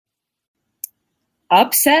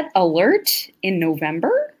Upset alert in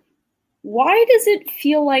November? Why does it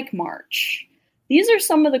feel like March? These are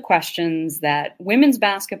some of the questions that women's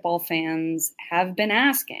basketball fans have been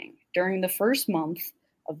asking during the first month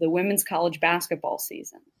of the women's college basketball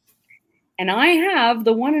season. And I have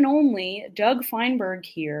the one and only Doug Feinberg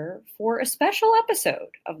here for a special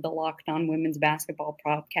episode of the Locked On Women's Basketball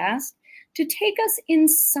podcast to take us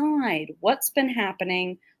inside what's been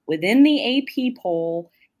happening within the AP poll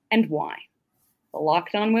and why. The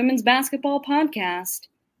Locked On Women's Basketball podcast,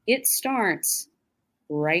 it starts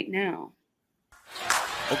right now.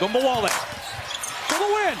 Ogunbowale for the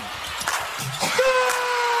win.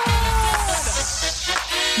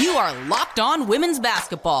 Good! You are Locked On Women's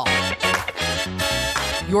Basketball,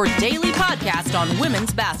 your daily podcast on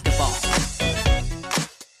women's basketball.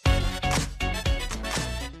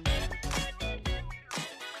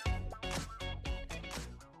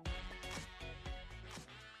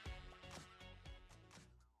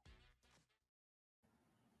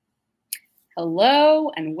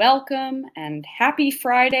 Hello and welcome and happy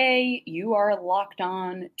Friday. You are locked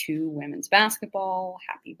on to women's basketball.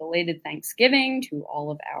 Happy belated Thanksgiving to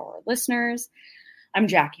all of our listeners. I'm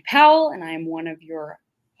Jackie Powell and I am one of your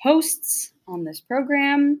hosts on this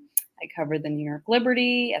program. I cover the New York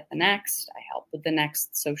Liberty at The Next. I help with The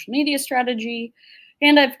Next social media strategy.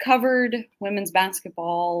 And I've covered women's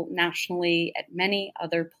basketball nationally at many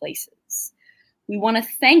other places. We want to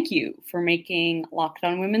thank you for making Locked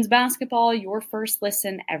On Women's Basketball your first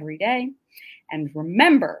listen every day. And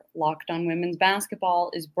remember, Locked On Women's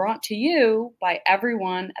Basketball is brought to you by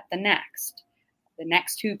everyone at The Next.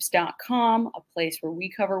 TheNextHoops.com, a place where we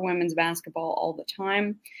cover women's basketball all the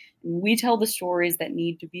time. And we tell the stories that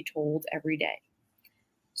need to be told every day.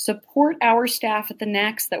 Support our staff at The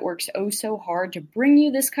Next that works oh so hard to bring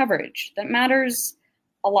you this coverage that matters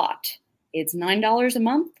a lot. It's $9 a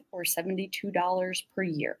month or $72 per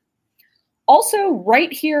year. Also,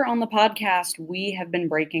 right here on the podcast, we have been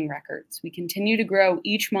breaking records. We continue to grow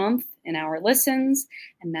each month in our listens,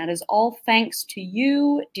 and that is all thanks to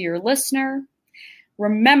you, dear listener.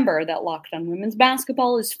 Remember that Locked On Women's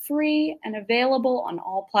Basketball is free and available on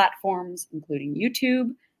all platforms, including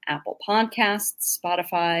YouTube, Apple Podcasts,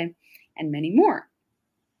 Spotify, and many more.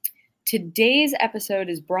 Today's episode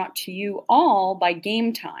is brought to you all by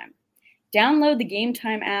Game Time. Download the Game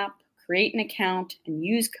Time app, create an account, and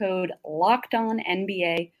use code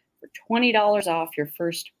LOCKEDONNBA for $20 off your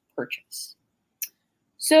first purchase.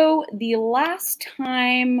 So the last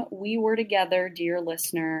time we were together, dear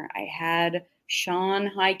listener, I had Sean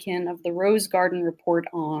Hyken of the Rose Garden Report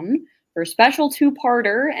on for a special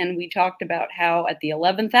two-parter, and we talked about how at the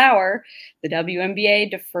 11th hour, the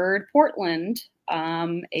WNBA deferred Portland, a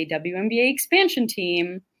WNBA expansion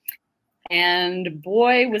team. And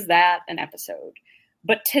boy, was that an episode.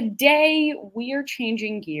 But today we are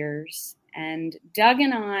changing gears and Doug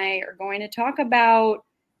and I are going to talk about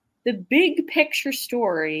the big picture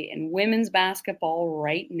story in women's basketball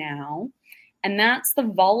right now. And that's the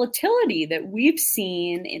volatility that we've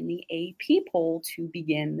seen in the AP poll to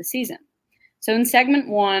begin the season. So in segment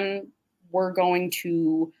one, we're going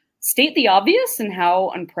to state the obvious and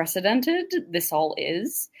how unprecedented this all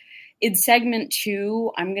is. In segment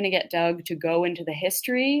two, I'm going to get Doug to go into the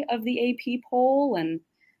history of the AP poll and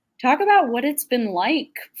talk about what it's been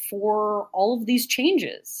like for all of these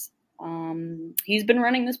changes. He's been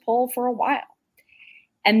running this poll for a while.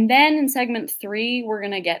 And then in segment three, we're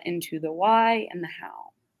going to get into the why and the how.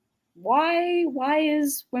 Why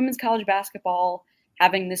is women's college basketball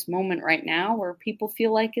having this moment right now where people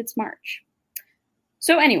feel like it's March?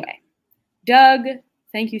 So anyway, Doug,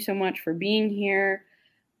 thank you so much for being here.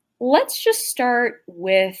 Let's just start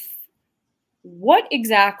with what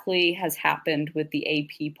exactly has happened with the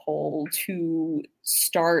AP poll to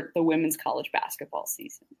start the women's college basketball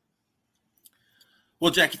season.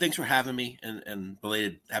 Well, Jackie, thanks for having me and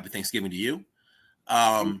belated happy Thanksgiving to you.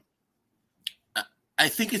 I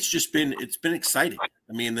think it's been exciting.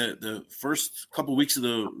 I mean, the first couple weeks of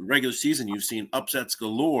the regular season, you've seen upsets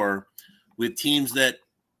galore with teams that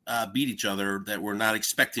beat each other that were not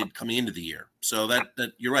expected coming into the year. So that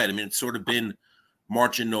you're right. I mean, it's sort of been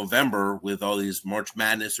March and November with all these March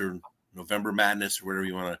Madness or November Madness or whatever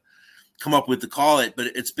you want to come up with to call it. But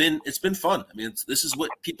it's been fun. I mean, this is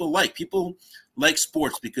what people like. People like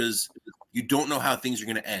sports because you don't know how things are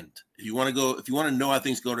going to end. If you want to know how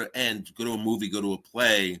things go to end, go to a movie, go to a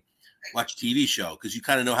play, watch a TV show, because you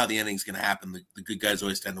kind of know how the ending's going to happen. The good guys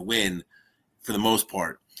always tend to win for the most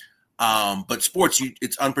part. But sports,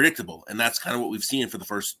 it's unpredictable, and that's kind of what we've seen for the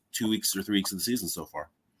first 2 weeks or 3 weeks of the season so far.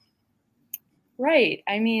 Right.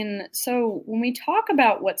 I mean, so when we talk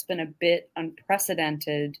about what's been a bit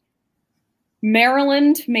unprecedented,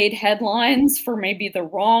 Maryland made headlines for maybe the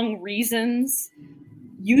wrong reasons.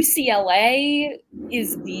 UCLA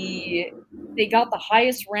they got the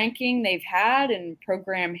highest ranking they've had in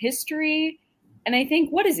program history. And I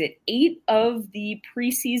think, 8 of the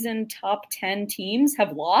preseason top 10 teams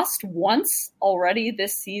have lost once already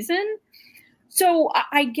this season. So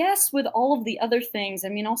I guess with all of the other things, I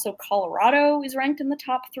mean, also Colorado is ranked in the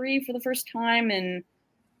top 3 for the first time in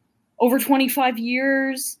over 25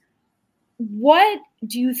 years. What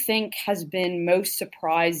do you think has been most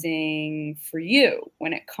surprising for you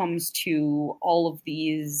when it comes to all of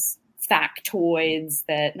these factoids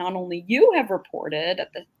that not only you have reported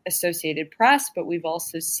at the Associated Press, but we've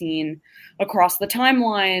also seen across the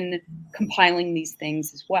timeline compiling these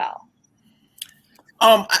things as well?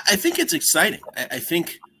 I think it's exciting. I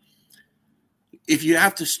think if you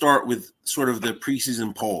have to start with sort of the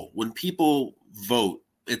preseason poll, when people vote,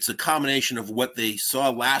 it's a combination of what they saw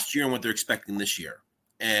last year and what they're expecting this year.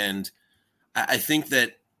 And I think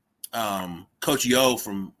that Coach Yo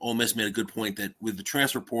from Ole Miss made a good point that with the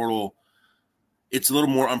transfer portal, it's a little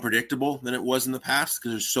more unpredictable than it was in the past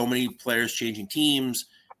because there's so many players changing teams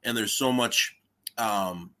and there's so much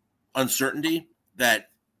uncertainty that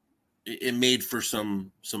it made for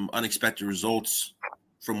some unexpected results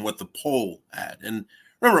from what the poll had. And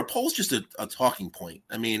remember, a poll is just a talking point.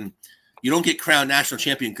 I mean, you don't get crowned national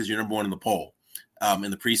champion because you're number one in the poll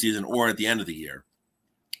in the preseason or at the end of the year.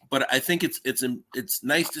 But I think it's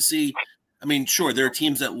nice to see. I mean, sure, there are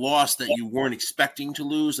teams that lost that you weren't expecting to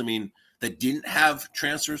lose. I mean, that didn't have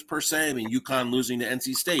transfers per se. I mean, UConn losing to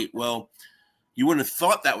NC State. Well, you wouldn't have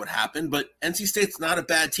thought that would happen, but NC State's not a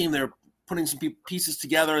bad team. They're putting some pieces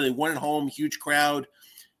together. They won at home, huge crowd.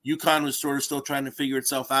 UConn was sort of still trying to figure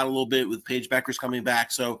itself out a little bit with Paige Beckers coming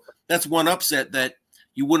back. So that's one upset that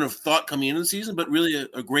you wouldn't have thought coming into the season, but really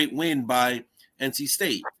a great win by NC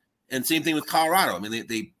State. And same thing with Colorado. I mean,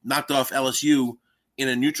 they knocked off LSU in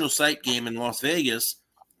a neutral site game in Las Vegas.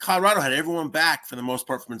 Colorado had everyone back for the most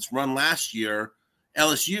part from its run last year.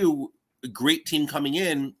 LSU, a great team coming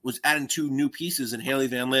in, was adding 2 new pieces in Haley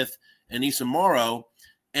Van Lith and Issa Morrow.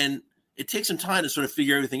 And it takes some time to sort of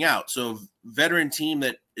figure everything out. So veteran team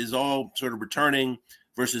that is all sort of returning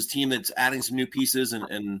versus team that's adding some new pieces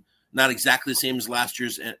and not exactly the same as last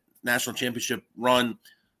year's national championship run.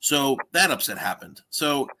 So that upset happened.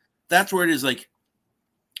 So that's where it is like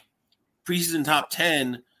preseason top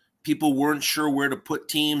 10, people weren't sure where to put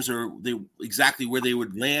teams or exactly where they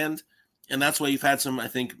would land. And that's why you've had some, I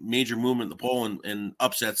think, major movement in the poll and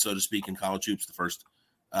upsets, so to speak, in college hoops the first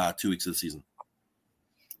 2 weeks of the season.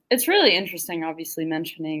 It's really interesting, obviously,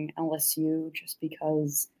 mentioning LSU just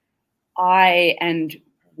because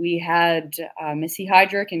we had Missy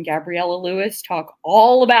Heydrich and Gabriella Lewis talk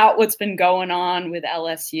all about what's been going on with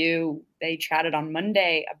LSU. They chatted on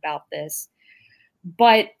Monday about this.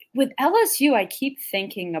 But with LSU, I keep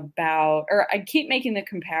thinking about, or I keep making the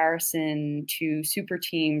comparison to super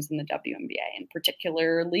teams in the WNBA, and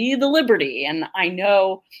particularly the Liberty. And I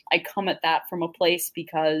know I come at that from a place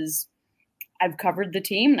because I've covered the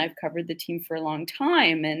team and I've covered the team for a long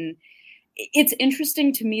time. And it's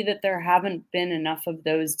interesting to me that there haven't been enough of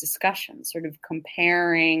those discussions, sort of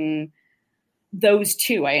comparing those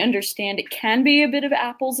two. I understand it can be a bit of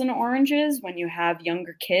apples and oranges when you have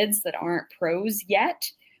younger kids that aren't pros yet,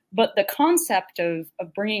 but the concept of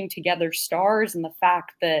bringing together stars and the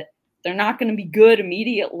fact that they're not going to be good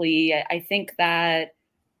immediately, I think that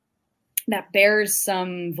bears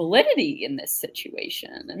some validity in this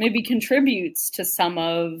situation and maybe contributes to some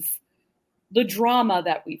of the drama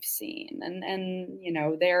that we've seen and you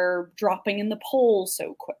know, they're dropping in the poll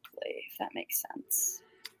so quickly, if that makes sense.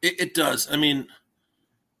 It does. I mean,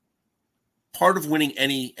 part of winning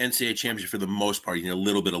any NCAA championship for the most part, you need a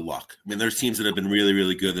little bit of luck. I mean, there's teams that have been really,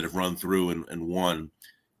 really good that have run through and won.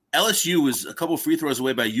 LSU was a couple of free throws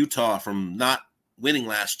away by Utah from not winning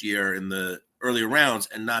last year in the earlier rounds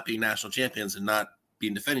and not being national champions and not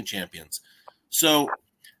being defending champions. So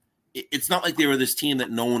it's not like they were this team that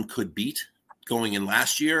no one could beat going in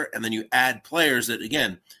last year. And then you add players that,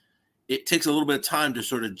 again, it takes a little bit of time to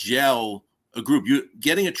sort of gel a group.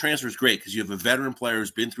 Getting a transfer is great because you have a veteran player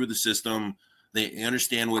who's been through the system. They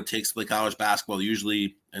understand what it takes to play college basketball.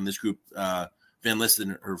 Usually in this group, Van List in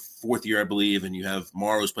her 4th year, I believe, and you have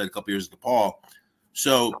Morrow who's played a couple years at DePaul.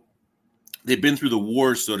 So they've been through the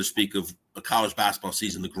wars, so to speak, of a college basketball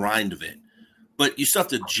season, the grind of it. But you still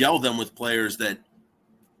have to gel them with players that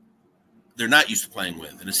they're not used to playing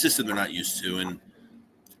with, and a system they're not used to. And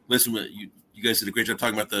listen, you guys did a great job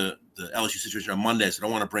talking about the LSU situation on Monday, so I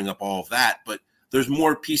don't want to bring up all of that. But there's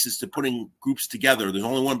more pieces to putting groups together. There's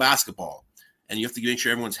only one basketball, and you have to make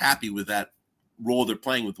sure everyone's happy with that role they're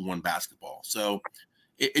playing with the one basketball. So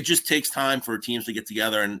it just takes time for teams to get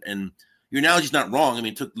together. And your analogy's not wrong. I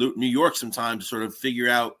mean, it took New York some time to sort of figure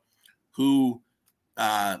out who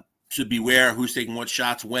should be where, who's taking what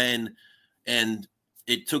shots when. And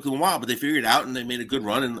it took them a while, but they figured it out and they made a good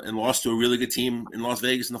run and lost to a really good team in Las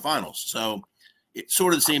Vegas in the finals. So it's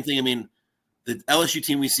sort of the same thing. I mean, the LSU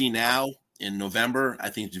team we see now in November, I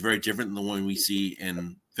think is very different than the one we see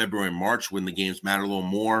in February and March when the games matter a little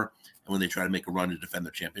more and when they try to make a run to defend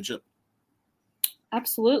their championship.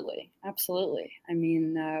 Absolutely. Absolutely. I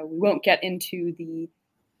mean, we won't get into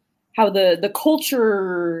how the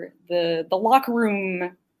culture, the locker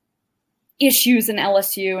room issues in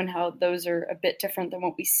LSU and how those are a bit different than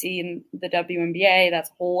what we see in the WNBA. That's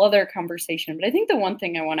a whole other conversation. But I think the one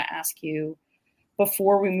thing I want to ask you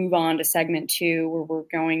before we move on to segment 2, where we're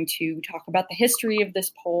going to talk about the history of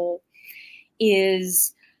this poll,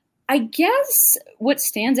 is I guess what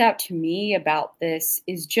stands out to me about this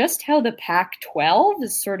is just how the Pac-12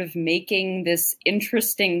 is sort of making this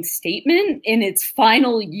interesting statement in its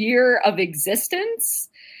final year of existence.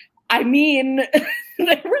 I mean,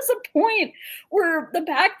 there was a point where the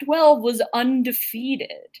Pac-12 was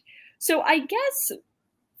undefeated. So I guess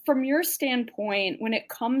from your standpoint, when it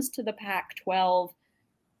comes to the Pac-12,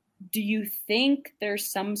 do you think there's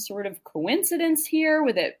some sort of coincidence here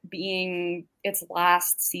with it being its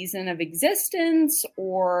last season of existence?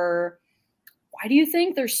 Or why do you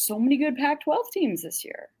think there's so many good Pac-12 teams this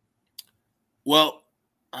year? Well,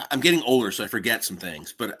 I'm getting older, so I forget some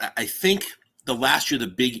things. But I think the last year the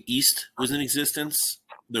Big East was in existence,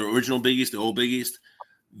 the original Big East, the old Big East,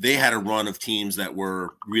 they had a run of teams that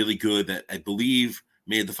were really good that I believe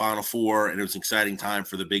made the Final Four, and it was an exciting time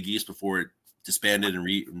for the Big East before it disbanded and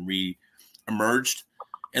re-emerged.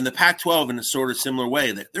 And the Pac-12 in a sort of similar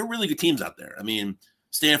way, there are really good teams out there. I mean,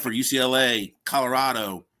 Stanford, UCLA,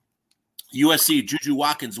 Colorado, USC, Juju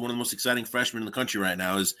Watkins, one of the most exciting freshmen in the country right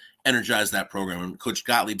now, has energized that program. And Coach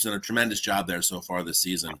Gottlieb's done a tremendous job there so far this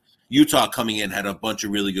season. Utah coming in had a bunch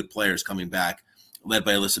of really good players coming back, led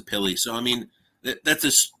by Alyssa Pilley. So, I mean,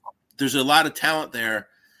 there's a lot of talent there.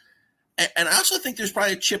 And I also think there's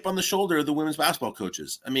probably a chip on the shoulder of the women's basketball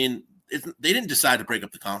coaches. I mean, they didn't decide to break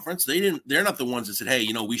up the conference. They're not the ones that said, hey,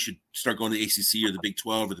 we should start going to the ACC or the Big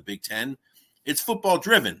 12 or the Big 10. It's football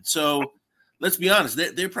driven. So let's be honest.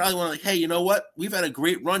 They're probably one like, hey, you know what? We've had a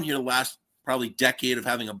great run here the last probably decade of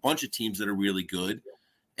having a bunch of teams that are really good.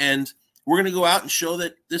 And we're going to go out and show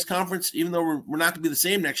that this conference, even though we're not going to be the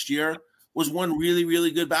same next year, was one really,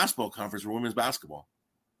 really good basketball conference for women's basketball.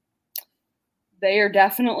 They are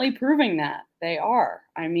definitely proving that. They are.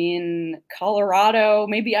 I mean, Colorado,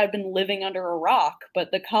 maybe I've been living under a rock, but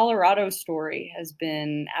the Colorado story has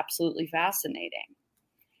been absolutely fascinating.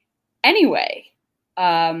 Anyway,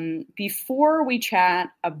 before we chat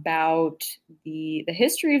about the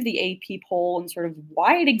history of the AP poll and sort of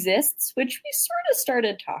why it exists, which we sort of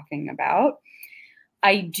started talking about,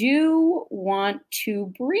 I do want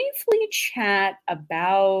to briefly chat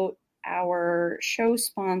about our show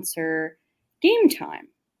sponsor, Game Time.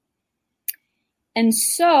 And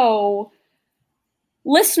so,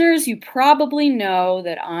 listeners, you probably know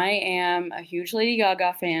that I am a huge Lady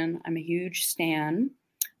Gaga fan. I'm a huge stan.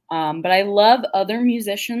 But I love other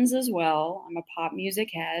musicians as well. I'm a pop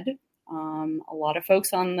music head. A lot of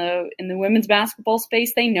folks in the women's basketball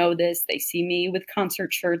space, they know this. They see me with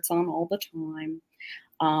concert shirts on all the time.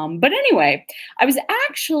 But anyway, I was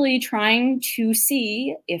actually trying to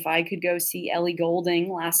see if I could go see Ellie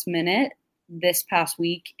Goulding last minute this past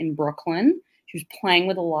week in Brooklyn. She was playing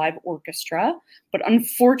with a live orchestra, but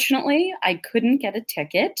unfortunately, I couldn't get a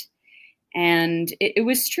ticket. And it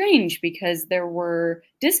was strange because there were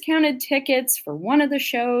discounted tickets for one of the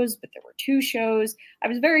shows, but there were 2 shows. I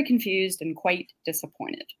was very confused and quite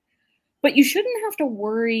disappointed. But you shouldn't have to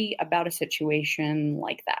worry about a situation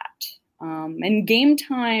like that. And Game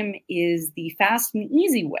Time is the fast and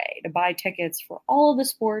easy way to buy tickets for all of the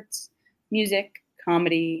sports, music,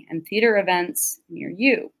 comedy, and theater events near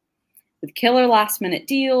you. With killer last-minute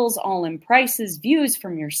deals, all-in prices, views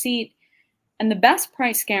from your seat, and the best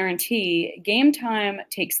price guarantee, Game Time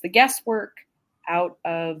takes the guesswork out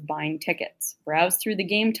of buying tickets. Browse through the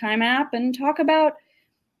Game Time app and talk about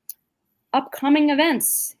upcoming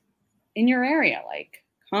events in your area, like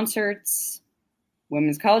concerts,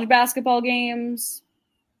 women's college basketball games,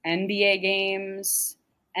 NBA games,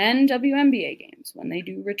 and WNBA games when they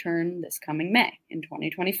do return this coming May in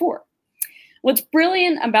 2024. What's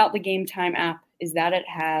brilliant about the Game Time app is that it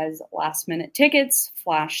has last-minute tickets,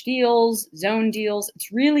 flash deals, zone deals.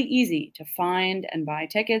 It's really easy to find and buy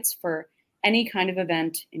tickets for any kind of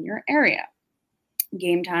event in your area.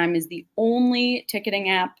 Game Time is the only ticketing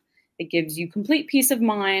app It gives you complete peace of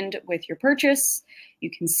mind with your purchase. You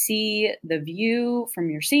can see the view from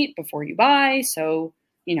your seat before you buy. So,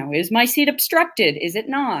 is my seat obstructed? Is it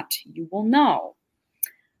not? You will know.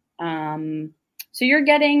 So you're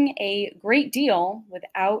getting a great deal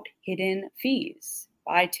without hidden fees.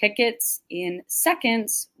 Buy tickets in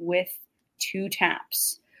seconds with 2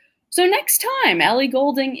 taps. So next time Ellie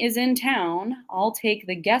Goulding is in town, I'll take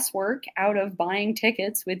the guesswork out of buying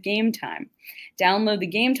tickets with Game Time. Download the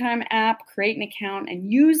Game Time app, create an account, and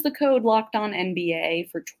use the code LOCKEDONNBA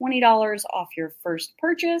for $20 off your first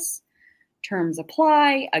purchase. Terms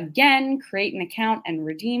apply. Again, create an account and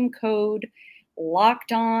redeem code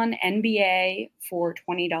LOCKEDONNBA for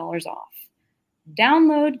 $20 off.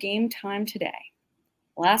 Download Game Time today.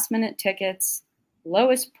 Last minute tickets,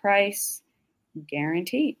 lowest price,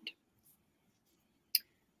 guaranteed.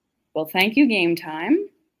 Well, thank you, Game Time.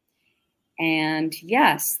 And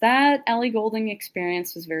yes, that Ellie Goulding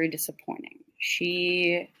experience was very disappointing.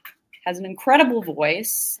 She has an incredible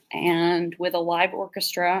voice, and with a live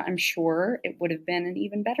orchestra, I'm sure it would have been an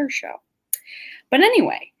even better show. But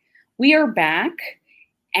anyway, we are back,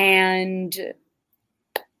 and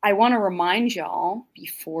I want to remind y'all,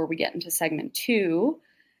 before we get into segment 2,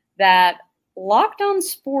 that Locked On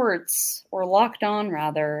Sports, or Locked On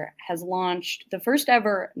rather, has launched the first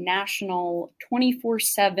ever national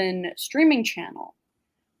 24/7 streaming channel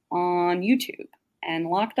on YouTube. And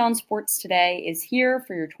Locked On Sports Today is here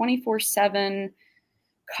for your 24/7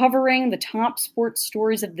 covering the top sports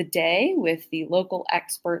stories of the day with the local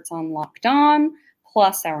experts on Locked On,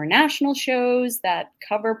 plus our national shows that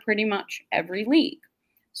cover pretty much every league.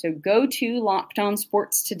 So go to Locked On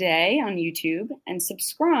Sports Today on YouTube and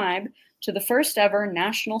subscribe to the first ever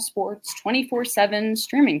national sports 24/7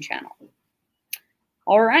 streaming channel.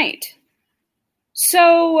 All right.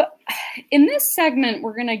 So in this segment,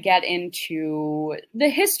 we're going to get into the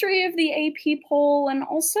history of the AP poll and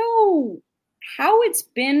also how it's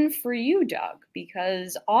been for you, Doug,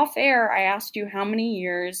 because off air, I asked you how many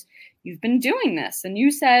years you've been doing this. And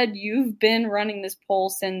you said you've been running this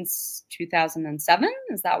poll since 2007.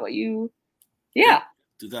 Is that what you? Yeah.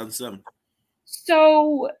 2007.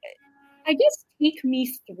 So I guess take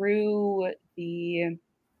me through the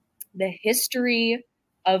history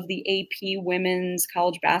of the AP women's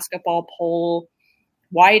college basketball poll,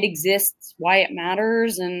 why it exists, why it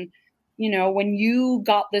matters, and, when you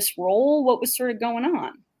got this role, what was sort of going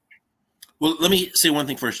on? Well, let me say one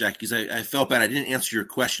thing first, Jack, because I felt bad. I didn't answer your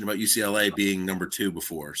question about UCLA being number 2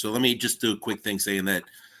 before. So let me just do a quick thing saying that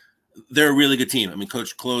they're a really good team. I mean,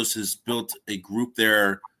 Coach Close has built a group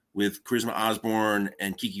there with Charisma Osborne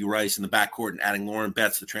and Kiki Rice in the backcourt and adding Lauren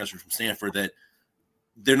Betts, the transfer from Stanford, that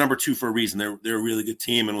they're number 2 for a reason. They're a really good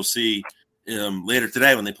team, and we'll see later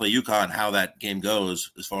today when they play UConn how that game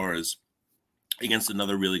goes as far as against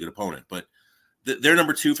another really good opponent. But they're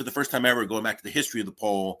number 2 for the first time ever, going back to the history of the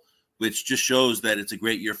poll, which just shows that it's a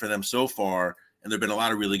great year for them so far. And there have been a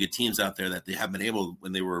lot of really good teams out there that they haven't been able,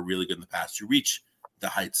 when they were really good in the past, to reach the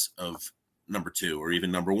heights of number 2 or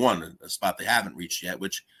even number 1, a spot they haven't reached yet,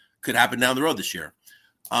 which could happen down the road this year.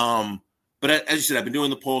 But as you said, I've been doing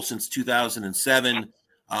the poll since 2007.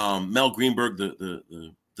 Mel Greenberg,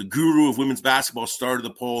 the guru of women's basketball, started the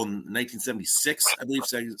poll in 1976, I believe,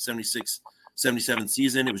 76, 77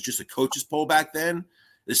 season. It was just a coaches poll back then.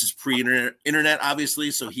 This is pre-internet,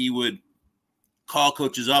 obviously, so he would call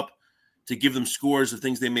coaches up to give them scores of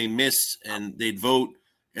things they may miss, and they'd vote.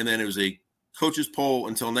 And then it was a coaches poll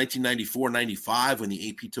until 1994-95 when the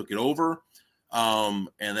AP took it over. And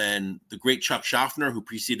then the great Chuck Schaffner, who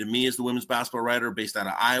preceded me as the women's basketball writer based out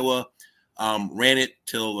of Iowa, ran it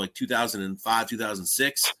till like 2005,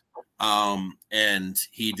 2006. And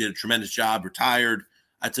he did a tremendous job, retired.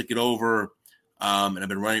 I took it over, and I've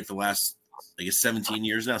been running it for the last, I guess, 17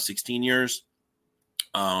 years now, 16 years.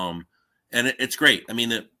 And it's great. I mean,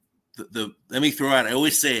 let me throw out, I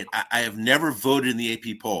always say it, I have never voted in the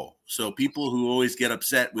AP poll. So people who always get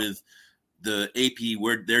upset with the AP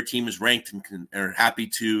where their team is ranked and are happy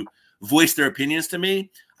to voice their opinions to me,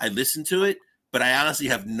 I listen to it, but I honestly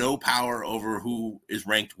have no power over who is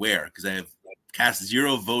ranked where, because I have cast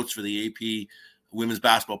 0 votes for the AP women's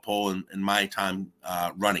basketball poll in my time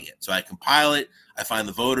running it. So I compile it, I find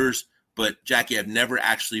the voters, but Jackie, I've never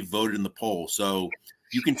actually voted in the poll. So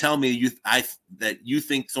you can tell me that you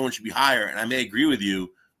think someone should be higher, and I may agree with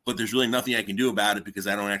you, but there's really nothing I can do about it because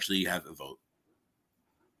I don't actually have a vote.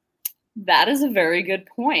 That is a very good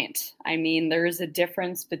point. I mean, there is a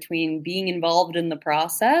difference between being involved in the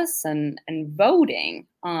process and voting.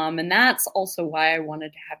 And that's also why I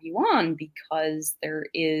wanted to have you on, because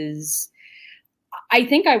I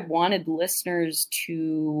think I wanted listeners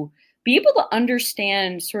to be able to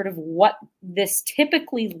understand sort of what this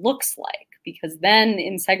typically looks like. Because then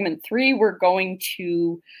in segment 3, we're going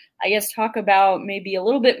to, I guess, talk about maybe a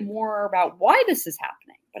little bit more about why this is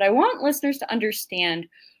happening. But I want listeners to understand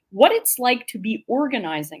what it's like to be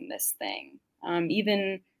organizing this thing,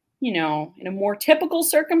 even, in a more typical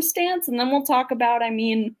circumstance. And then we'll talk about,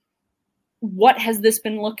 what has this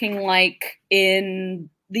been looking like in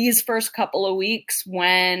these first couple of weeks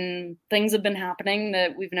when things have been happening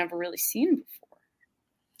that we've never really seen before.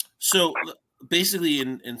 So basically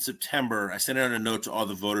in September, I sent out a note to all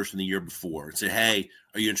the voters from the year before and said, hey,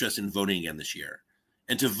 are you interested in voting again this year?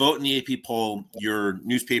 And to vote in the AP poll, your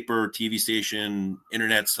newspaper, TV station,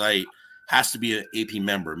 internet site has to be an AP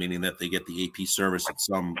member, meaning that they get the AP service at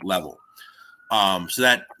some level. So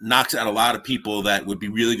that knocks out a lot of people that would be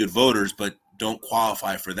really good voters, but don't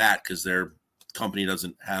qualify for that because their company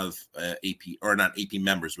doesn't have AP, or not AP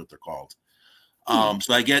members, what they're called.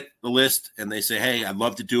 So I get the list and they say, hey, I'd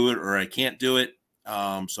love to do it, or I can't do it.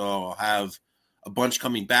 So I'll have a bunch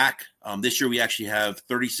coming back. This year we actually have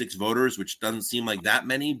 36 voters, which doesn't seem like that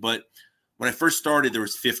many, but when I first started, there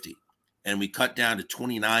was 50 and we cut down to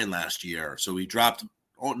 29 last year. So we dropped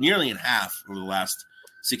nearly in half over the last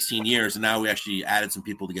 16 years. And now we actually added some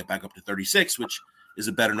people to get back up to 36, which is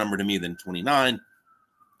a better number to me than 29.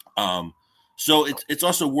 So it's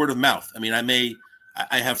also word of mouth.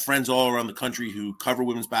 I have friends all around the country who cover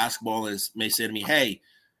women's basketball and may say to me, hey,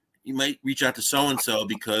 you might reach out to so-and-so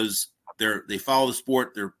because they follow the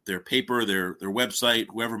sport, their paper, their website,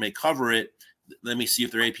 whoever may cover it. Let me see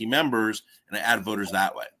if they're AP members, and I add voters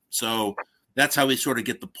that way. So that's how we sort of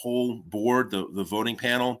get the poll board, the voting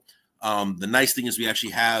panel. The nice thing is we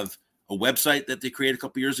actually have a website that they created a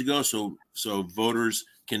couple years ago. So voters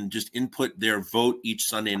can just input their vote each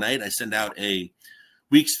Sunday night. I send out a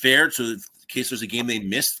week's fair. So in case there's a game they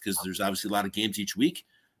missed, because there's obviously a lot of games each week,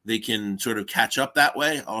 they can sort of catch up that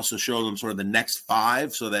way. I also show them sort of the next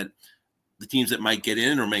 5 so that the teams that might get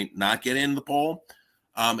in or may not get in the poll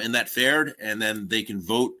and that fared, and then they can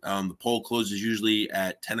vote. The poll closes usually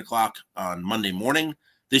at 10 o'clock on Monday morning.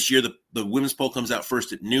 This year, the women's poll comes out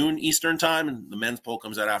first at noon Eastern time, and the men's poll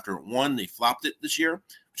comes out after at 1. They flopped it this year,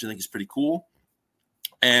 which I think is pretty cool.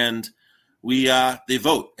 And they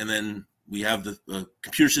vote, and then we have the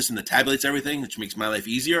computer system that tabulates everything, which makes my life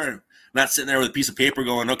easier. I'm not sitting there with a piece of paper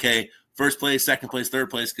going, okay, first place, second place, third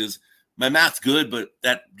place, because my math's good, but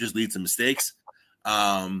that just leads to mistakes.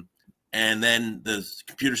 And then the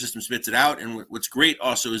computer system spits it out. And what's great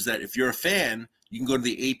also is that if you're a fan, you can go to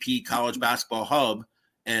the AP College Basketball Hub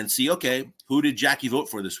and see, okay, who did Jackie vote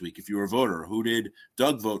for this week if you were a voter? Who did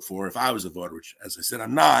Doug vote for if I was a voter, which, as I said,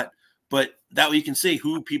 I'm not. But that way you can see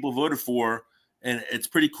who people voted for, and it's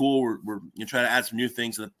pretty cool. We're going to try to add some new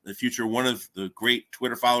things in the future. One of the great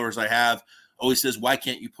Twitter followers I have always says, why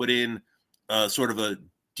can't you put in sort of a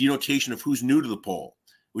denotation of who's new to the poll,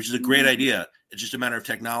 which is a great idea. It's just a matter of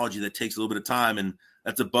technology that takes a little bit of time, and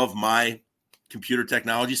that's above my computer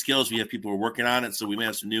technology skills. We have people who are working on it, so we may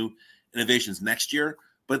have some new innovations next year.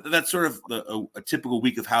 But that's sort of a typical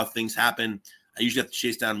week of how things happen. I usually have to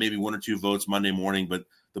chase down maybe 1 or 2 votes Monday morning, but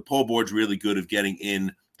the poll board's really good of getting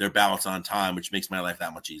in their ballots on time, which makes my life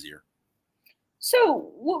that much easier.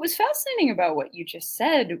 So what was fascinating about what you just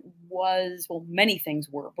said was, well, many things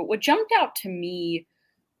were, but what jumped out to me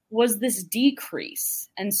was this decrease.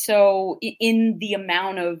 And so in the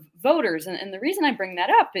amount of voters, and the reason I bring that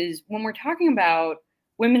up is when we're talking about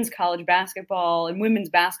women's college basketball and women's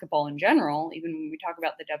basketball in general, even when we talk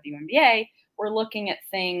about the WNBA, we're looking at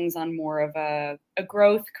things on more of a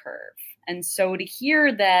growth curve. And so to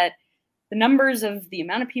hear that the numbers of the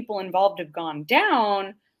amount of people involved have gone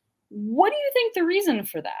down, what do you think the reason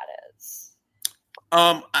for that is?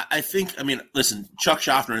 I think, listen, Chuck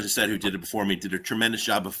Schaffner, as I said, who did it before me, did a tremendous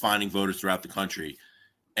job of finding voters throughout the country.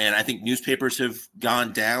 And I think newspapers have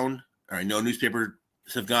gone down, or I know newspapers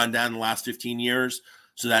have gone down in the last 15 years.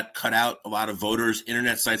 So that cut out a lot of voters.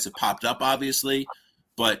 Internet sites have popped up, obviously,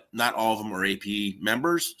 but not all of them are AP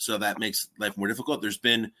members. So that makes life more difficult. There's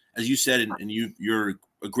been, as you said, and you're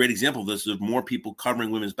a great example of this, of more people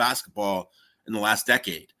covering women's basketball in the last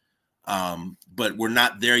decade. But we're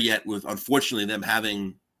not there yet with, unfortunately, them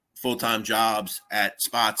having full-time jobs at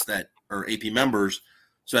spots that are AP members.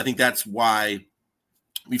 So I think that's why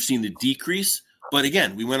we've seen the decrease. But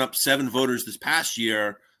again, we went up 7 voters this past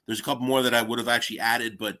year. There's a couple more that I would have actually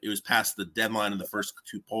added, but it was past the deadline in the first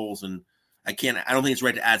 2 polls. And I don't think it's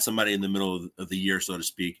right to add somebody in the middle of the year, so to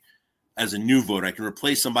speak, as a new voter. I can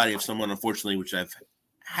replace somebody if someone, unfortunately, which I've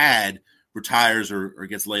had, retires or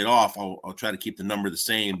gets laid off. I'll try to keep the number the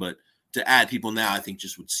same, but to add people now, I think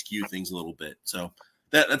just would skew things a little bit. So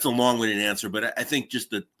that's a long-winded answer, but I think just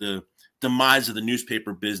the demise of the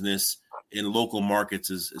newspaper business in local markets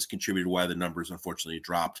has contributed to why the numbers unfortunately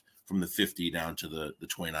dropped from the 50 down to the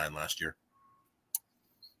 29 last year.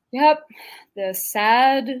 Yep, the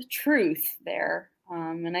sad truth there.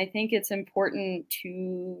 And I think it's important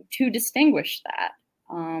to distinguish that,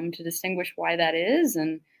 to distinguish why that is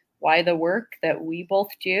and why the work that we both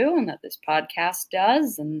do and that this podcast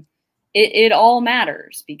does. And it all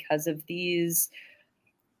matters because of these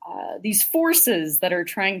forces that are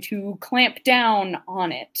trying to clamp down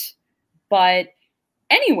on it. But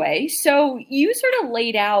anyway, so you sort of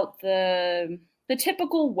laid out the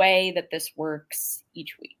typical way that this works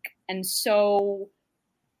each week. And so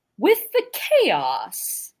with the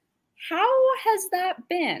chaos, how has that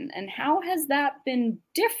been? And how has that been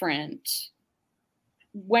different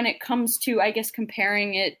when it comes to, I guess,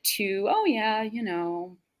 comparing it to, oh yeah,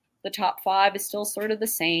 the top 5 is still sort of the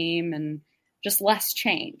same and just less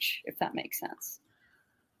change, if that makes sense.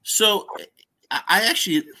 So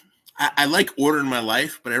I like order in my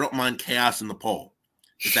life, but I don't mind chaos in the poll,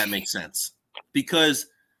 if that makes sense. Because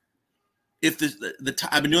if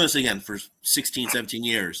I've been doing this again for 16, 17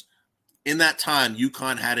 years. In that time,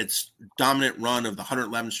 UConn had its dominant run of the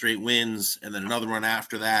 111 straight wins and then another run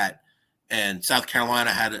after that. And South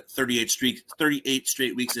Carolina had 38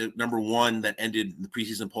 straight weeks at number 1 that ended the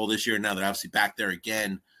preseason poll this year. And now they're obviously back there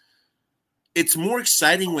again. It's more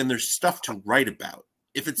exciting when there's stuff to write about.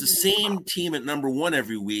 If it's the same team at number 1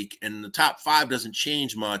 every week and the top 5 doesn't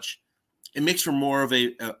change much, it makes for more of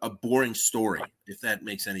a boring story, if that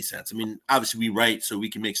makes any sense. I mean, obviously we write so we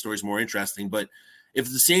can make stories more interesting, but if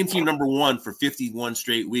it's the same team number 1 for 51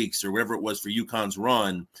 straight weeks or whatever it was for UConn's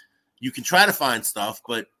run, you can try to find stuff,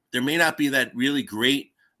 but there may not be that really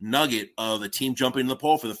great nugget of a team jumping in the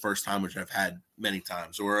poll for the first time, which I've had many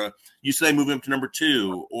times, or UCLA moving up to number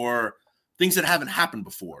 2, or things that haven't happened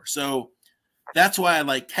before. So that's why I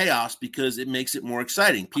like chaos, because it makes it more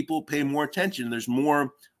exciting. People pay more attention. There's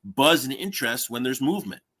more buzz and interest when there's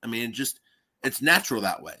movement. I mean, it's natural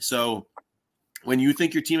that way. So when you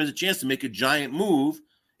think your team has a chance to make a giant move,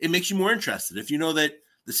 it makes you more interested. If you know that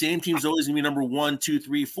the same team's always going to be number 1, 2,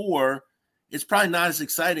 3, 4, it's probably not as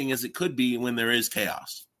exciting as it could be when there is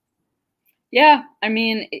chaos. Yeah, I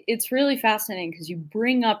mean, it's really fascinating because you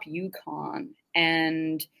bring up UConn,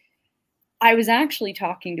 and I was actually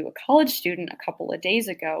talking to a college student a couple of days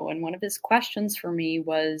ago, and one of his questions for me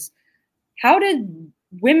was, how did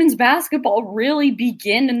women's basketball really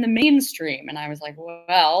begin in the mainstream? And I was like,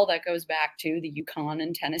 well, that goes back to the UConn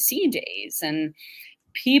and Tennessee days. And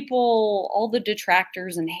people, all the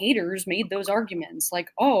detractors and haters made those arguments like,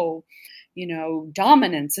 oh,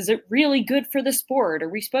 dominance, is it really good for the sport? Are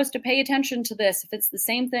we supposed to pay attention to this if it's the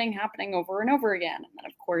same thing happening over and over again? And then,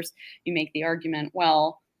 of course, you make the argument,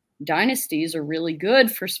 well, dynasties are really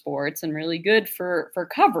good for sports and really good for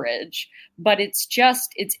coverage. But it's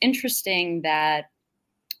interesting that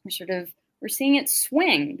we're seeing it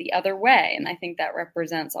swing the other way. And I think that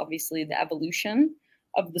represents obviously the evolution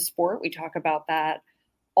of the sport. We talk about that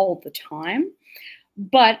all the time.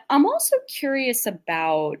 But I'm also curious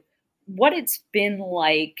about what it's been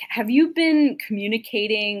like. Have you been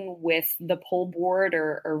communicating with the poll board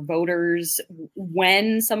or voters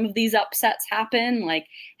when some of these upsets happen? Like,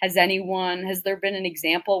 has there been an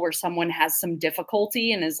example where someone has some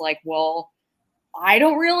difficulty and is like, well, I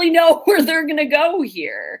don't really know where they're going to go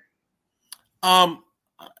here? I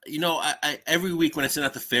every week when I send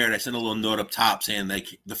out the fair, I send a little note up top saying,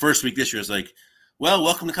 like, the first week this year is like, well,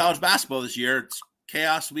 welcome to college basketball this year. It's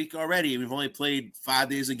chaos week already. We've only played 5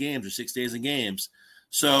 days of games or 6 days of games.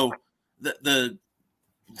 So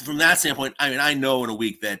from that standpoint, I mean, I know in a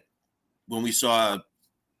week that when we saw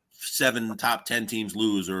 7 top 10 teams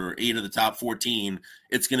lose or 8 of the top 14,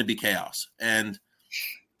 it's going to be chaos. And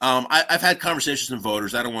I've had conversations with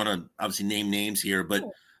voters. I don't want to obviously name names here, but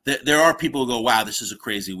there are people who go, wow, this is a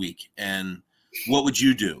crazy week. And what would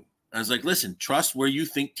you do? I was like, listen, trust where you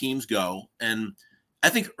think teams go. And I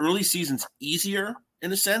think early season's easier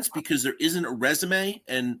in a sense because there isn't a resume.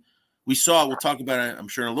 And we saw, we'll talk about it, I'm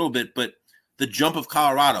sure, in a little bit, but the jump of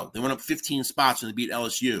Colorado, they went up 15 spots when they beat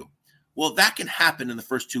LSU. Well, that can happen in the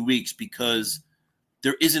first 2 weeks because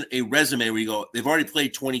there isn't a resume where you go, they've already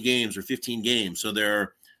played 20 games or 15 games, so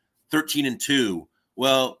they're 13-2.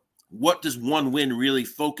 Well, what does one win really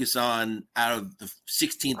focus on out of the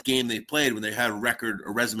 16th game they played when they had a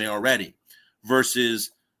resume already versus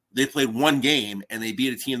they played one game and they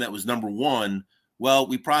beat a team that was number 1. Well,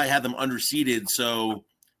 we probably had them underseeded, so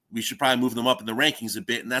we should probably move them up in the rankings a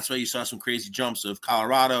bit. And that's why you saw some crazy jumps of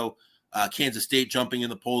Colorado, Kansas State jumping in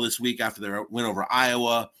the poll this week after their win over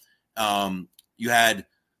Iowa. You had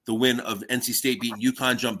the win of NC State beating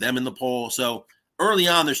UConn jump them in the poll. So early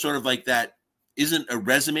on, there's sort of like that isn't a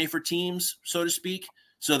resume for teams, so to speak.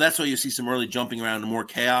 So that's why you see some early jumping around and more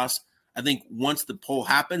chaos. I think once the poll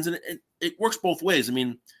happens, and it works both ways. I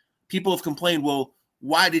mean, people have complained, well,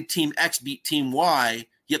 why did Team X beat Team Y,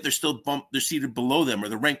 yet they're seated below them or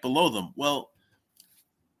they're ranked below them? Well,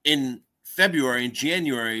 in February and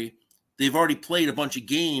January, they've already played a bunch of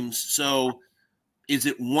games. So is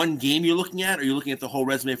it one game you're looking at, or you're looking at the whole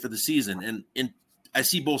resume for the season? And I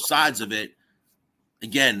see both sides of it.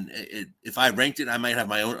 Again, if I ranked it,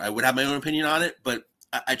 I would have my own opinion on it, but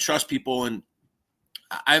I trust people. And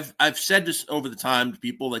I've said this over the time to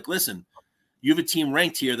people, like, listen, you have a team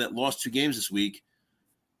ranked here that lost 2 games this week,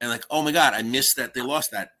 and like, oh my God, I missed that they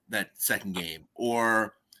lost that second game.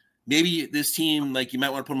 Or maybe this team, like, you might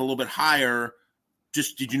want to put them a little bit higher.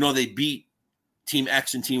 Just, did you know they beat Team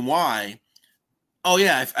X and Team Y? Oh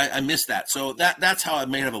yeah, I missed that. So that's how I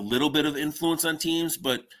may have a little bit of influence on teams,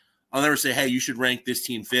 but I'll never say, hey, you should rank this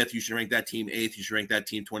team 5th, you should rank that team 8th, you should rank that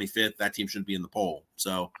team 25th, that team shouldn't be in the poll.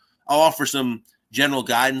 So I'll offer some general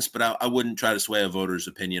guidance, but I wouldn't try to sway a voter's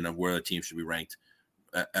opinion of where the team should be ranked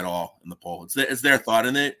at all in the poll. It's their thought,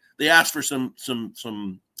 and they ask for some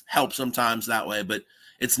help sometimes that way, but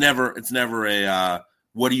it's never a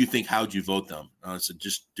what do you think? How'd you vote them? So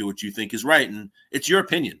just do what you think is right, and it's your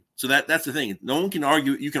opinion. So that's the thing. No one can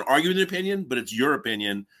argue. You can argue with an opinion, but it's your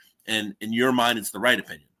opinion, and in your mind, it's the right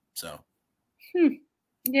opinion. So,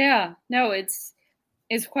 yeah, no, it's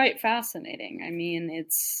quite fascinating. I mean,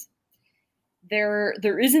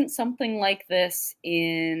 there isn't something like this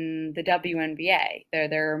in the WNBA.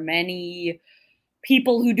 There are many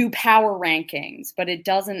people who do power rankings, but it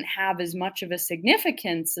doesn't have as much of a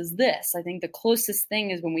significance as this. I think the closest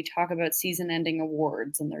thing is when we talk about season-ending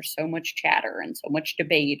awards, and there's so much chatter and so much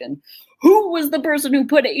debate, and who was the person who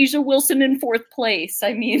put Asia Wilson in 4th place?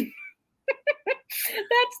 I mean,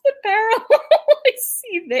 that's the parallel I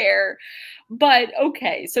see there. But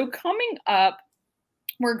okay, so coming up,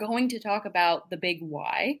 we're going to talk about the big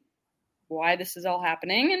why this is all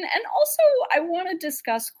happening. And also I want to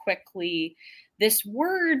discuss quickly this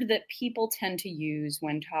word that people tend to use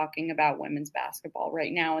when talking about women's basketball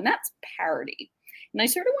right now, and that's parity. And I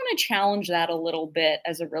sort of want to challenge that a little bit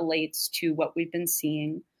as it relates to what we've been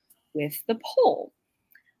seeing with the poll.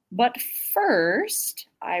 But first,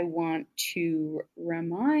 I want to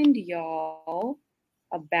remind y'all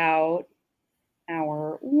about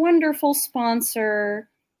our wonderful sponsor,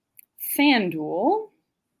 FanDuel.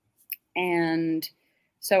 And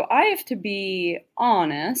so I have to be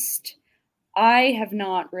honest, I have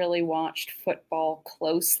not really watched football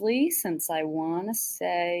closely since I want to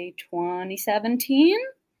say 2017.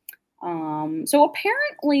 So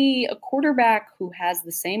apparently a quarterback who has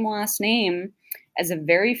the same last name as a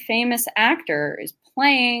very famous actor is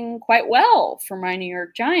playing quite well for my New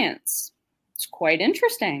York Giants. It's quite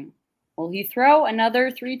interesting. Will he throw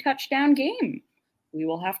another 3-touchdown game? We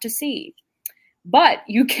will have to see. But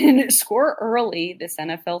you can score early this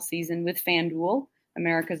NFL season with FanDuel,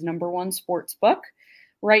 America's #1 sports book.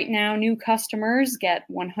 Right now, new customers get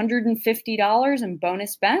 $150 in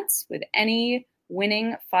bonus bets with any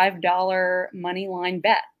winning $5 money line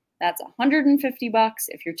bet. That's $150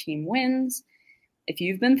 if your team wins. If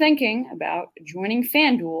you've been thinking about joining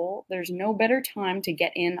FanDuel, there's no better time to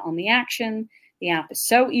get in on the action. The app is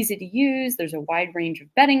so easy to use. There's a wide range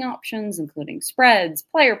of betting options, including spreads,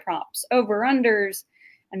 player props, over-unders,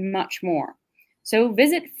 and much more. So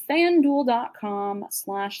visit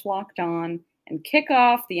FanDuel.com/lockedon and kick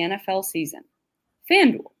off the NFL season.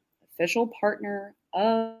 FanDuel, official partner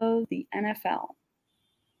of the NFL.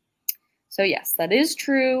 So yes, that is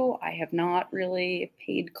true. I have not really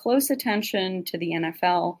paid close attention to the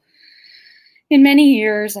NFL in many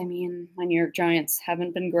years. I mean, my New York Giants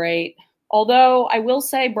haven't been great. Although I will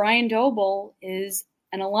say Brian Doble is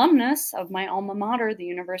an alumnus of my alma mater, the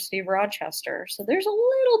University of Rochester. So there's a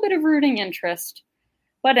little bit of rooting interest.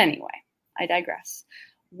 But anyway, I digress.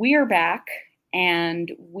 We are back, and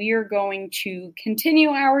we are going to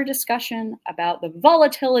continue our discussion about the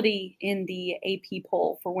volatility in the AP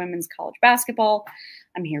poll for women's college basketball.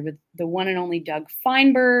 I'm here with the one and only Doug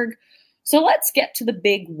Feinberg. So let's get to the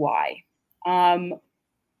big why.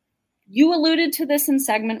 You alluded to this in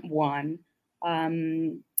segment 1.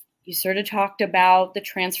 You sort of talked about the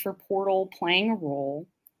transfer portal playing a role.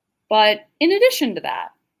 But in addition to that,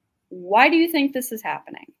 why do you think this is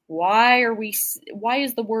happening? Why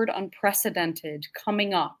is the word unprecedented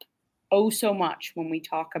coming up so much when we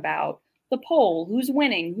talk about the poll, who's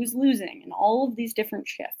winning, who's losing, and all of these different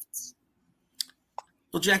shifts?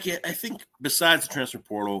 Well, Jackie, I think besides the transfer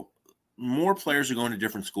portal, more players are going to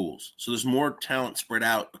different schools. So there's more talent spread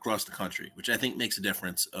out across the country, which I think makes a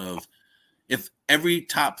difference of, if every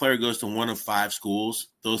top player goes to one of 5 schools,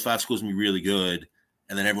 those 5 schools will be really good,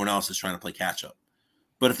 and then everyone else is trying to play catch up.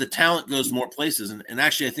 But if the talent goes more places, and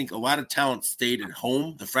actually I think a lot of talent stayed at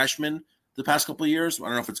home, the freshmen, the past couple of years. I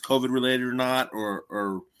don't know if it's COVID related or not,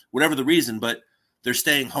 or whatever the reason, but they're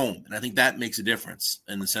staying home. And I think that makes a difference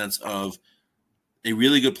in the sense of a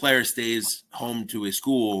really good player stays home to a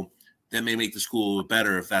school that may make the school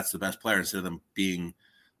better if that's the best player instead of them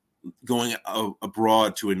going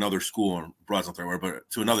abroad to another school, or abroad's not the right word, but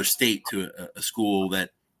to another state, to a school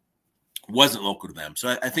that wasn't local to them.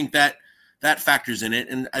 So I think that factors in it.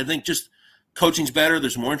 And I think just coaching's better.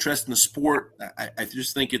 There's more interest in the sport. I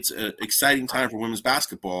just think it's an exciting time for women's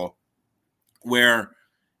basketball, where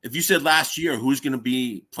if you said last year who's going to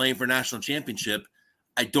be playing for a national championship,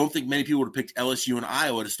 I don't think many people would have picked LSU and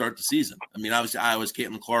Iowa to start the season. I mean, obviously Iowa's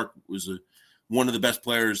Caitlin Clark was one of the best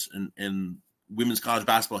players in women's college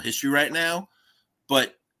basketball history right now,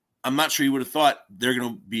 but I'm not sure you would have thought they're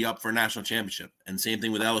going to be up for a national championship. And same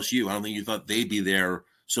thing with LSU. I don't think you thought they'd be there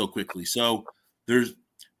so quickly. So there's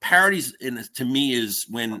parities to me is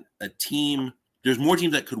when there's more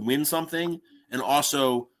teams that could win something, and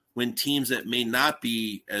also when teams that may not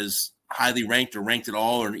be as highly ranked or ranked at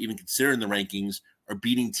all or even considered in the rankings are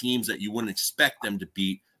beating teams that you wouldn't expect them to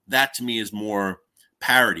beat. That to me is more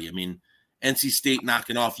parity. I mean, NC State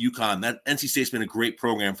knocking off UConn. That NC State's been a great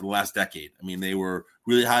program for the last decade. I mean, they were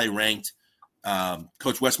really highly ranked.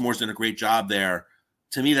 Coach Westmore's done a great job there.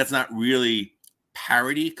 To me, that's not really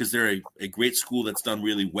parity because they're a great school that's done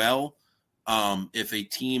really well. If a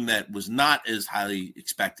team that was not as highly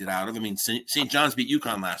expected out of, I mean, St. John's beat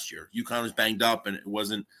UConn last year. UConn was banged up, and it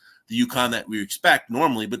wasn't the UConn that we expect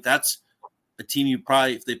normally, but that's a team you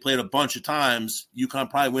probably, if they played a bunch of times, UConn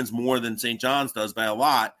probably wins more than St. John's does by a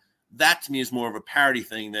lot. That to me is more of a parity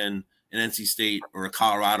thing than an NC State or a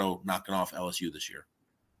Colorado knocking off LSU this year.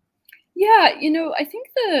 Yeah, I think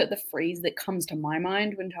the phrase that comes to my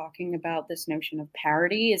mind when talking about this notion of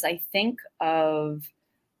parity is I think of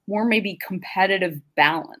more maybe competitive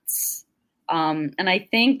balance. And I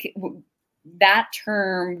think that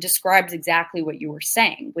term describes exactly what you were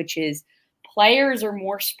saying, which is players are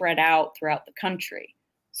more spread out throughout the country.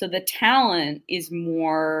 So the talent is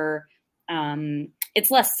more,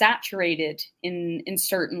 it's less saturated in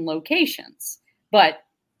certain locations. But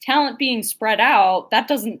talent being spread out, that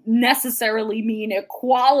doesn't necessarily mean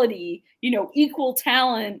equality, equal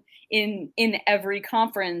talent in every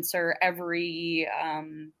conference or every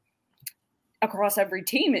across every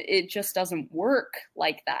team. It just doesn't work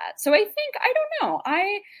like that. So I think, I don't know.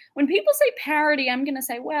 When people say parity, I'm going to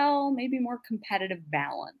say, well, maybe more competitive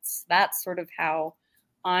balance. That's sort of how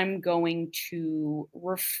I'm going to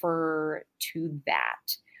refer to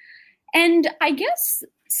that. And I guess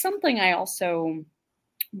something I also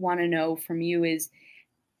want to know from you is,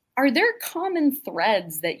 are there common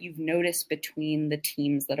threads that you've noticed between the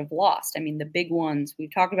teams that have lost? I mean, the big ones,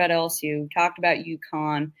 we've talked about LSU, talked about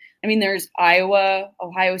UConn. I mean, there's Iowa,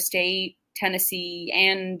 Ohio State, Tennessee,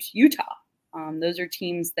 and Utah. Those are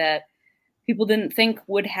teams that people didn't think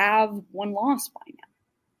would have one loss by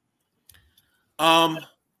now.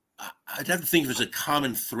 I'd have to think if there's a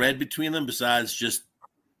common thread between them besides just,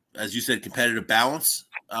 as you said, competitive balance,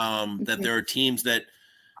 that there are teams that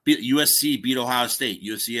USC beat Ohio State.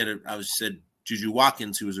 USC had Juju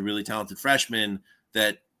Watkins, who was a really talented freshman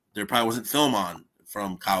that there probably wasn't film on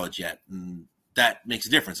from college yet. And that makes a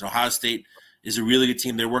difference. Ohio State is a really good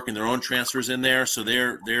team. They're working their own transfers in there. So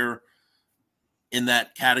they're in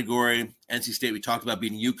that category. NC State, we talked about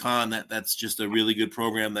beating UConn. That's just a really good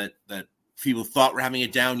program that people thought were having a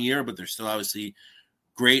down year, but they're still obviously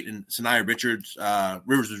great. And Sanaya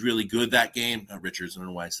Rivers was really good that game. Not Richards, I don't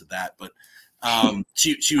know why I said that, but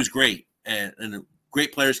she was great, and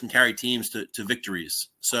great players can carry teams to victories.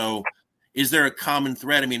 So is there a common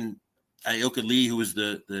thread? I mean, Ayoka Lee, who was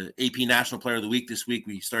the AP National Player of the Week this week,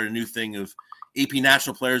 we started a new thing of AP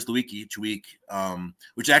National Players of the Week each week,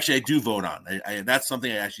 which actually I do vote on. That's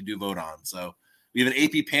something I actually do vote on. So we have an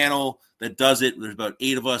AP panel that does it. There's about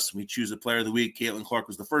 8 of us. We choose a Player of the Week. Caitlin Clark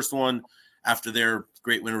was the first one after their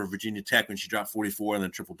great win over Virginia Tech when she dropped 44 and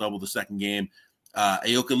then triple-double the second game.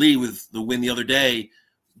 Ayoka Lee with the win the other day,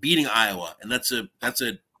 beating Iowa, and that's a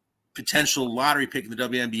potential lottery pick in the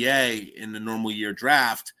WNBA in the normal year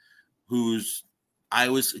draft. Who's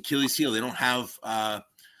Iowa's Achilles heel? They don't have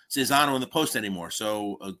Cezanne in the post anymore,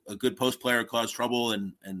 so a good post player caused trouble,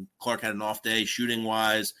 and Clark had an off day shooting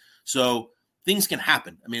wise. So things can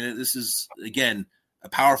happen. I mean, this is again a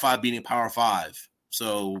Power 5 beating a Power 5.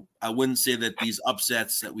 So I wouldn't say that these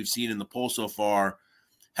upsets that we've seen in the poll so far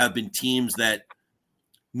have been teams that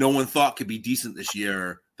no one thought could be decent this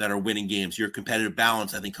year that are winning games. Your competitive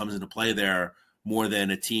balance, I think, comes into play there more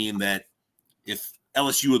than a team that, if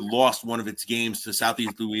LSU had lost one of its games to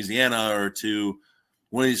Southeast Louisiana or to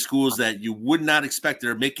one of these schools that you would not expect that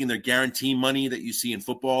are making their guarantee money that you see in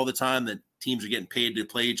football all the time, that teams are getting paid to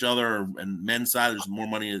play each other, and men's side, there's more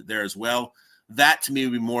money there as well. That to me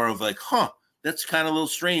would be more of like, that's kind of a little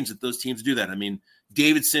strange that those teams do that. I mean,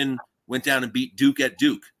 Davidson went down and beat Duke at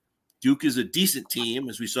Duke. Duke is a decent team,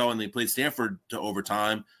 as we saw when they played Stanford to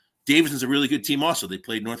overtime. Davidson's a really good team also. They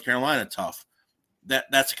played North Carolina tough.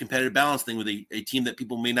 That's a competitive balance thing with a team that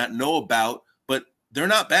people may not know about, but they're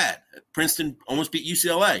not bad. Princeton almost beat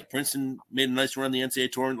UCLA. Princeton made a nice run in the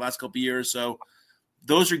NCAA tournament the last couple of years. So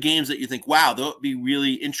those are games that you think, wow, that would be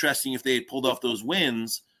really interesting if they had pulled off those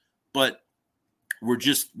wins, but we're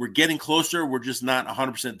getting closer. We're just not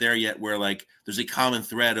 100% there yet, where like there's a common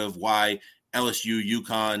thread of why LSU,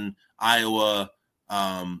 UConn, Iowa,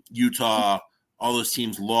 Utah, all those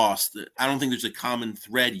teams lost. I don't think there's a common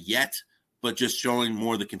thread yet, but just showing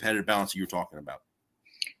more of the competitive balance that you're talking about.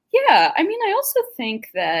 Yeah, I mean, I also think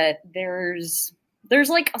that there's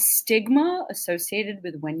like a stigma associated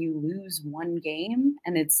with when you lose one game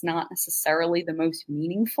and it's not necessarily the most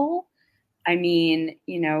meaningful. I mean,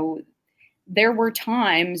 there were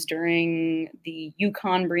times during the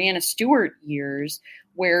UConn Breanna Stewart years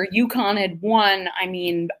where UConn had won. I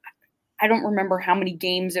mean, I don't remember how many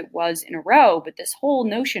games it was in a row, but this whole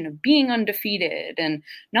notion of being undefeated and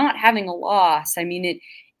not having a loss, I mean,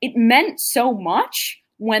 it meant so much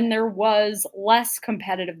when there was less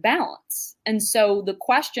competitive balance. And so the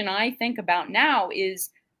question I think about now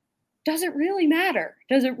is, does it really matter?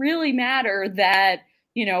 Does it really matter that,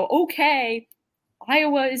 okay,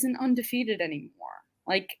 Iowa isn't undefeated anymore?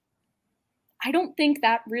 Like, I don't think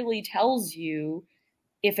that really tells you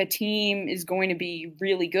if a team is going to be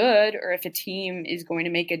really good or if a team is going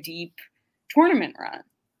to make a deep tournament run.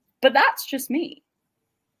 But that's just me.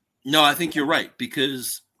 No, I think you're right,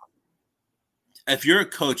 because if you're a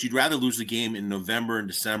coach, you'd rather lose a game in November and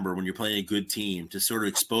December when you're playing a good team to sort of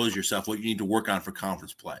expose yourself, what you need to work on for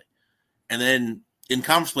conference play. And then in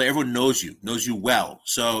conference play, everyone knows you well.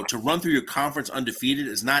 So to run through your conference undefeated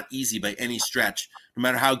is not easy by any stretch, no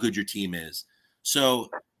matter how good your team is. So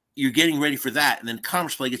you're getting ready for that. And then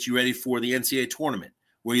conference play gets you ready for the NCAA tournament,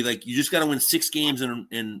 where you just got to win 6 games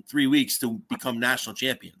in 3 weeks to become national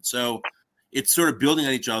champion. So it's sort of building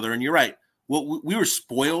on each other. And you're right. Well, we were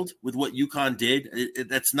spoiled with what UConn did.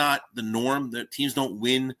 That's not the norm. The teams don't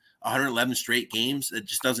win 111 straight games. It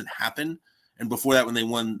just doesn't happen. And before that, when they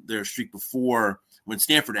won their streak before, when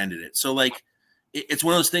Stanford ended it. So, it's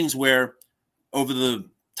one of those things where over the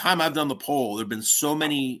time I've done the poll, there have been so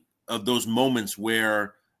many of those moments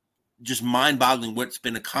where just mind-boggling what's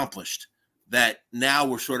been accomplished, that now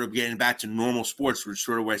we're sort of getting back to normal sports, which is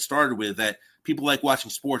sort of where I started with, that people like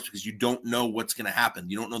watching sports because you don't know what's going to happen.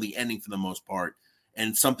 You don't know the ending for the most part,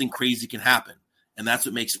 and something crazy can happen. And that's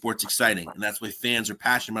what makes sports exciting. And that's why fans are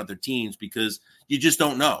passionate about their teams, because you just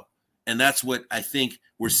don't know. And that's what I think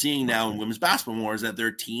we're seeing now in women's basketball more, is that there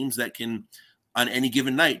are teams that can, on any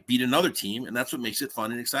given night, beat another team. And that's what makes it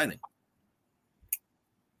fun and exciting.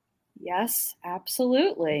 Yes,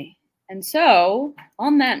 absolutely. And so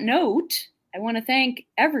on that note, I want to thank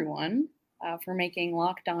everyone for making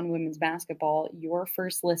Locked On Women's Basketball your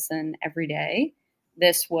first listen every day.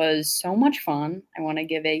 This was so much fun. I want to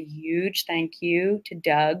give a huge thank you to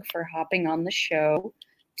Doug for hopping on the show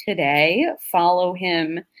today. Follow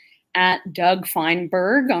him at Doug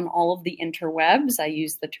Feinberg on all of the interwebs. I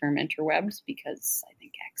use the term interwebs because I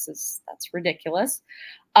think that's ridiculous.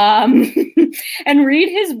 And read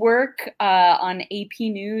his work on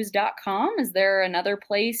apnews.com. Is there another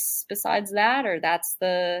place besides that, or that's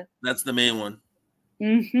the main one?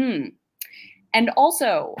 Mm-hmm. And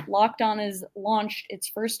also, Locked On has launched its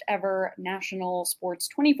first ever national sports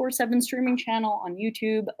 24/7 streaming channel on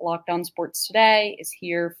YouTube. Locked On Sports Today is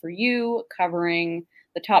here for you, covering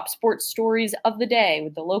the top sports stories of the day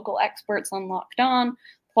with the local experts on Locked On,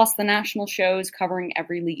 plus the national shows covering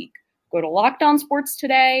every league. Go to Locked On Sports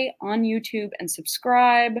Today on YouTube and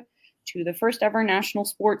subscribe to the first ever national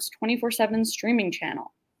sports 24/7 streaming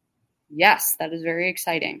channel. Yes, that is very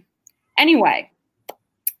exciting. Anyway,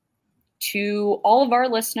 to all of our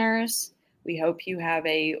listeners, we hope you have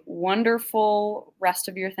a wonderful rest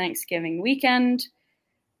of your Thanksgiving weekend.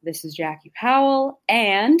 This is Jackie Powell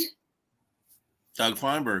and Doug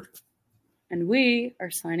Feinberg. And we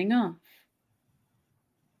are signing off.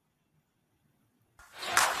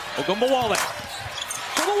 Ogunbowale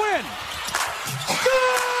for the win.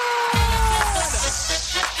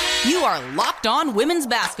 Good! You are Locked On Women's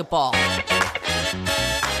Basketball,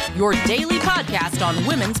 your daily podcast on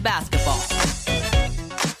women's basketball.